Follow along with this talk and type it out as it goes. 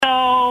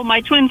So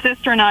my twin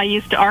sister and I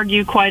used to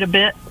argue quite a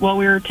bit while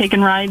we were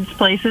taking rides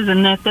places,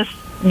 and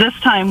this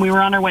time we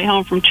were on our way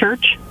home from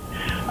church,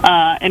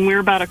 and we were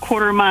about a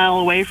quarter mile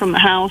away from the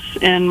house,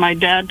 and my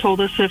dad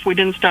told us if we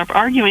didn't stop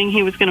arguing,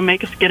 he was going to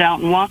make us get out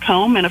and walk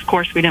home, and of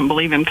course we didn't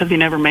believe him because he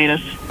never made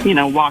us,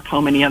 walk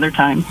home any other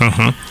time.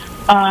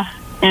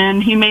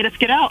 And he made us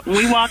get out, and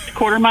we walked a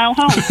quarter mile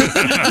home.